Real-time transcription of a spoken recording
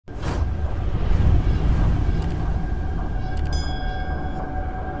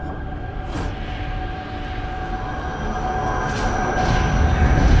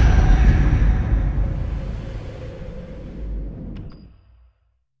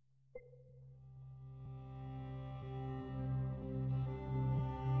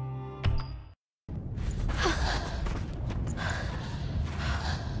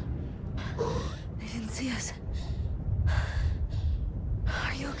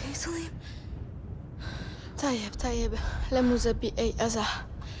okay, Salim? طيب لم يزل بي أي أذى.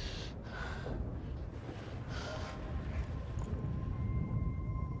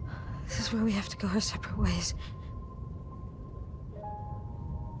 This is where we have to go our separate ways.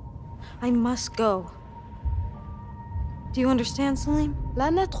 I must go. Do you understand, Salim? لا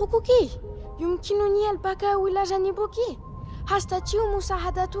نتركك. يمكنني البقاء إلى جانبك. أستطيع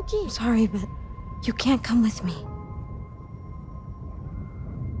مساعدتك. I'm sorry, but you can't come with me.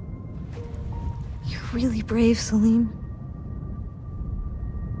 You're really brave, Salim.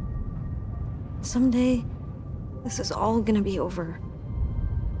 Someday, this is all gonna be over.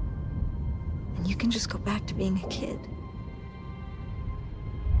 And you can just go back to being a kid.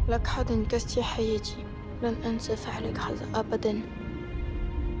 لك حظ انقذت حياتي. لن أنسى فعلك هذا أبداً.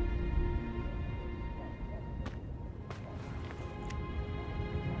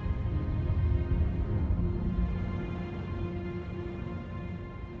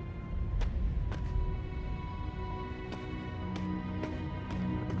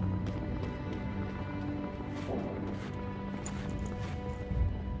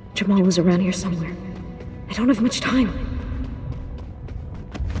 Jamal was around here somewhere. I don't have much time.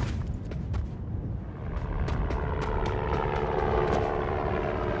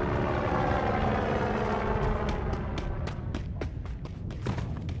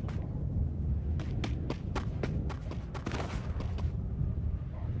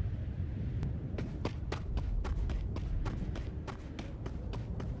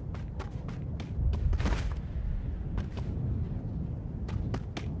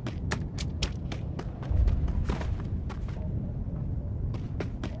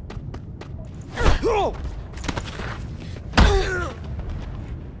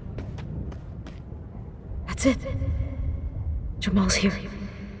 That's it. Jamal's here.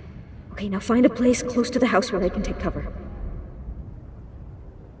 Okay, now find a place close to the house where I can take cover.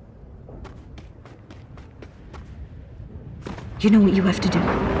 You know what you have to do.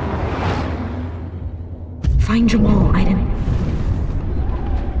 Find Jamal, Aiden.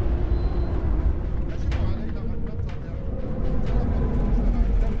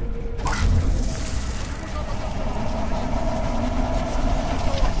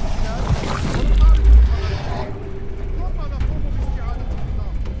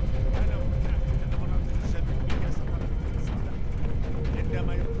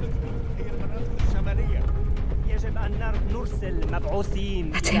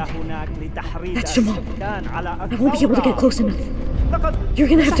 That's Jamal. I won't be able to get close enough. You're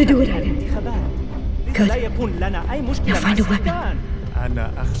gonna have to do it, Aiden. Good. Now find a weapon.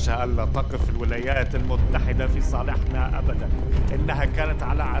 أنا أخشى ألا تقف الولايات المتحدة في صالحنا أبداً. إنها كانت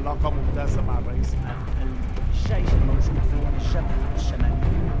على علاقة ممتازة مع الرئيس. الجيش الموجود في الشبه الشمالي.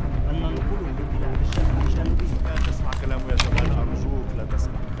 أن ننقله إلى الشبه الجنوبي. لا تسمع كلامه يا جمال، أرجوك لا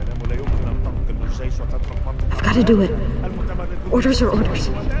تسمع كلامه. لا يمكن أن تنقل الجيش وتترك منطقة. I've got to do it. Orders are orders.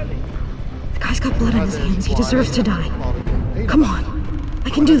 The guy's got blood on his hands. He deserves to die. Come on. I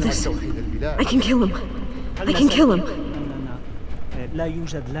can do this. I can kill him. I can kill him. لا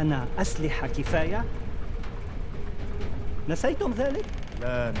يوجد لنا أسلحة كفاية. نسيتم ذلك؟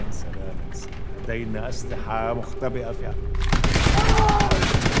 لا ننسى. لدينا أسلحة مختبئة فيها.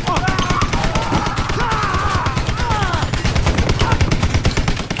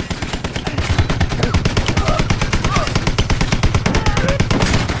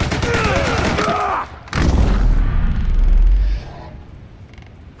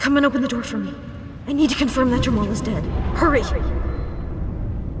 Come and open the door for me. I need to confirm that Jamal is dead. Hurry!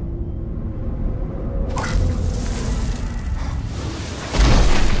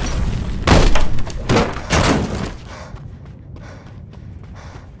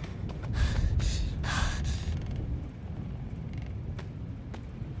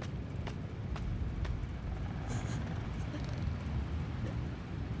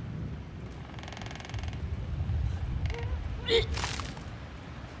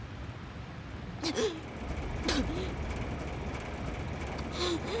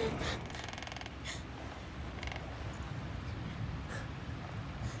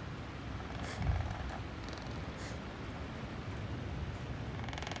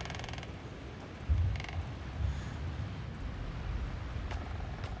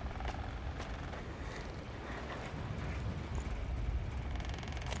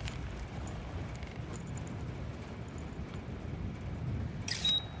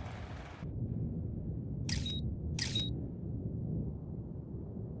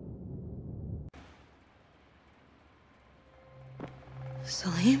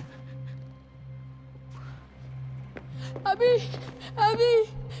 Salim? أبي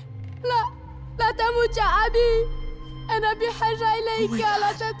لا تموت يا أبي. أنا بحاجة إليك.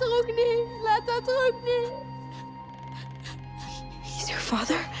 لا تتركني، لا تتركني. He's your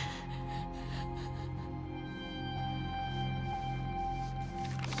father?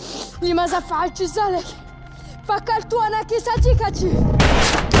 لماذا فعلت ذلك؟ فكرت أنك صديقتي.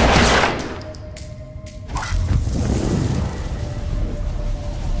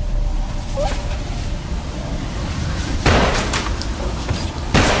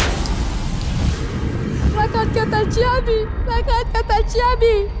 لقد قتلت أبي، لقد قتلت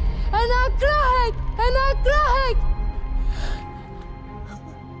أبي. أنا أكرهك، أنا أكرهك.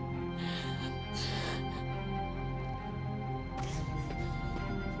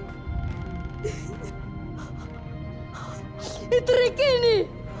 اتركيني،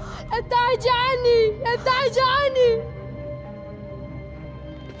 ابتعدي عني، ابتعدي عني.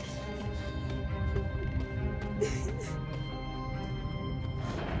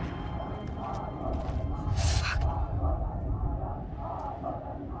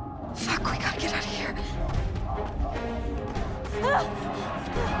 Fuck, we gotta get out of here.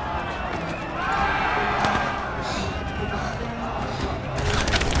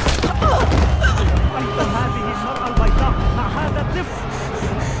 أنت هذه المرأة البيضاء مع هذا الطفل.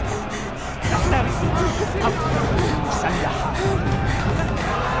 احترس. مسلحة.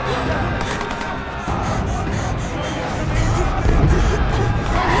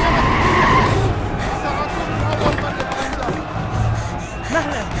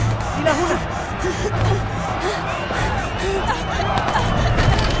 مهلا إلى هنا.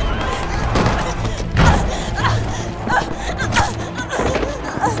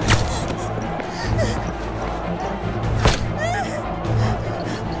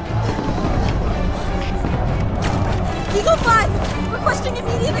 Eagle 5, requesting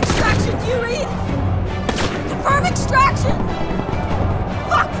immediate extraction. Do you read? Confirm extraction.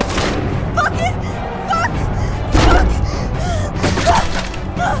 Fuck! Fuck it! Fuck! Fuck!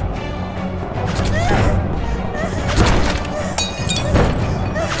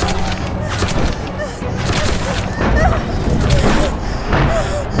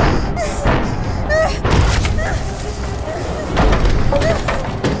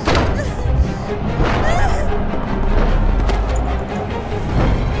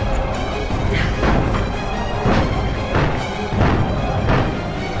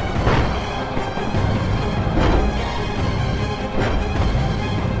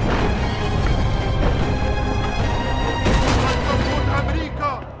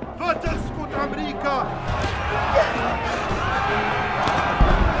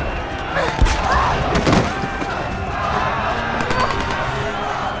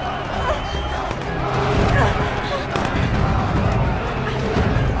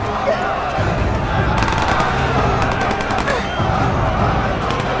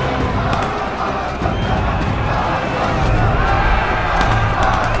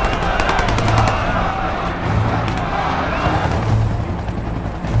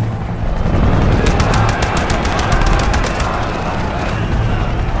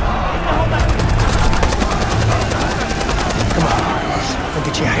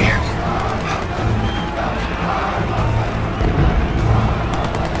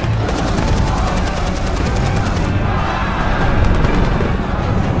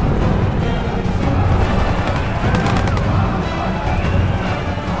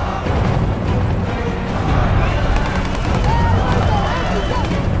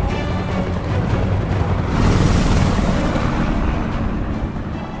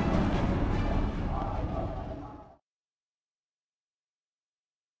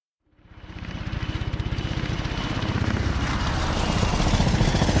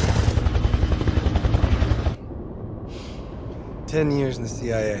 Years in the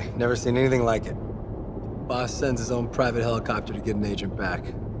CIA. Never seen anything like it. Boss sends his own private helicopter to get an agent back.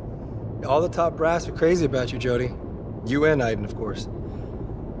 All the top brass are crazy about you, Jody. You and Aiden, of course.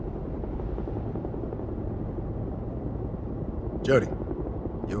 Jody,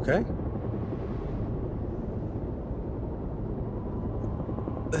 you okay?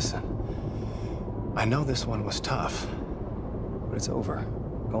 Listen, I know this one was tough, but it's over.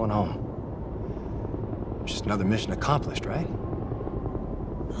 I'm going home. Just another mission accomplished, right?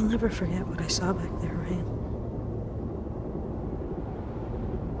 I'll never forget what I saw back there, Ryan.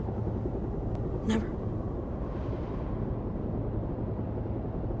 Never.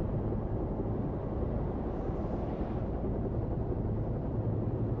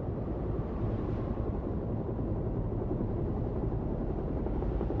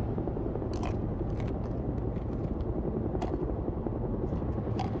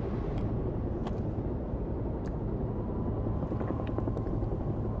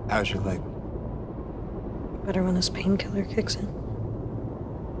 How's your leg? Better when this painkiller kicks in.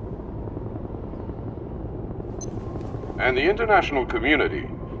 And the international community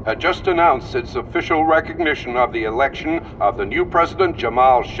had just announced its official recognition of the election of the new president,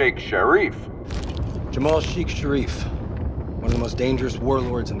 Jamal Sheikh Sharif. Jamal Sheikh Sharif, one of the most dangerous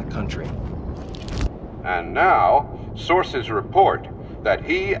warlords in the country. And now, sources report that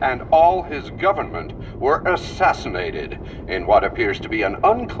he and all his government were assassinated in what appears to be an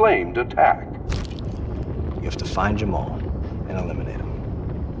unclaimed attack. You have to find Jamal and eliminate him.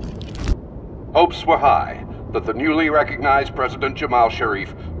 Hopes were high that the newly recognized President Jamal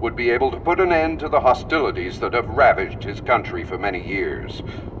Sharif would be able to put an end to the hostilities that have ravaged his country for many years.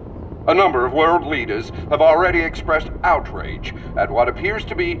 A number of world leaders have already expressed outrage at what appears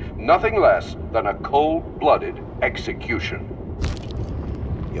to be nothing less than a cold-blooded execution.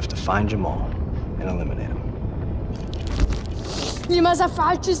 You have to find Jamal and eliminate him. لماذا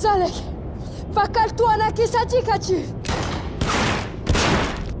فعلت ذلك؟ فكرت أنك صديقتي.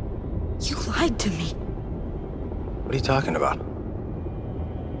 You lied to me. What are you talking about?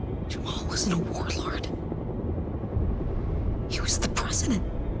 Jamal wasn't a warlord. He was the president.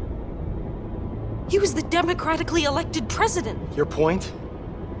 He was the democratically elected president. Your point?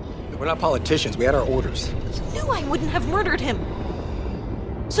 We're not politicians. We had our orders. You knew I wouldn't have murdered him.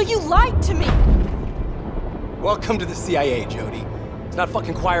 So you lied to me. Welcome to the CIA, Jody. It's not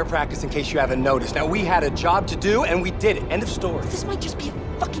fucking choir practice in case you haven't noticed. Now, we had a job to do, and we did it. End of story. This might just be a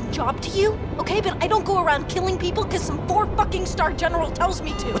fucking job to you, okay? But I don't go around killing people because some 4-fucking-star general tells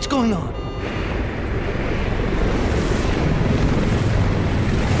me to. What's going on?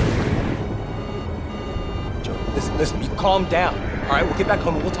 Jody, listen, you calm down. All right, we'll get back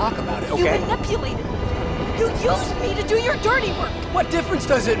home and we'll talk about it, okay? You manipulated me. You used me to do your dirty work. What difference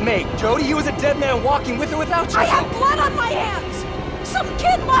does it make? Jody, you was a dead man walking with or without you. I have blood on my hands. Some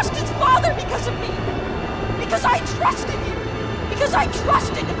kid lost his father because of me. Because I trusted you. Because I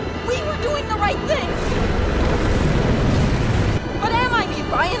trusted we were doing the right thing. What am I, me,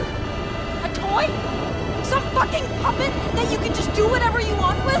 Ryan? A toy? Some fucking puppet that you can just do whatever you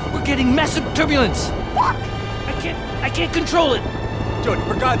want with? We're getting massive turbulence. Fuck! I can't control it. Jody,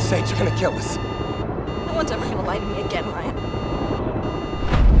 for God's sake, you're gonna kill us. No one's ever gonna lie to me again, Ryan.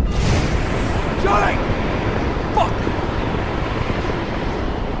 Jody! Fuck!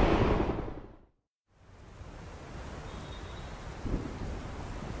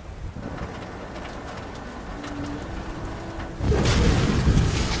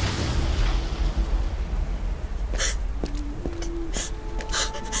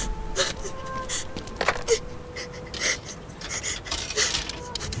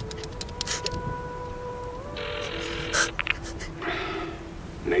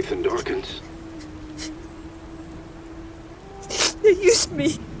 Nathan Dawkins. They used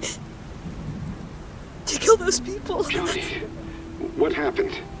me to kill those people. Jody, what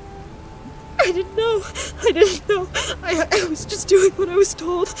happened? I didn't know. I didn't know. I was just doing what I was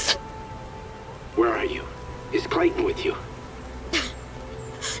told. Where are you? Is Clayton with you?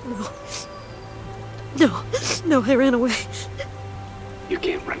 No, I ran away. You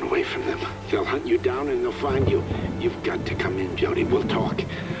can't run away from them. They'll hunt you down and they'll find you. You've got to come in, Jody. We'll talk.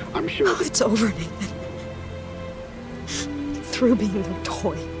 I'm sure Oh, it's over, Nathan. Through being their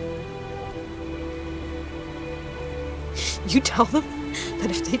toy. You tell them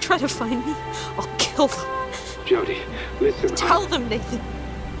that if they try to find me, I'll kill them. Jody, listen. Tell them, Nathan.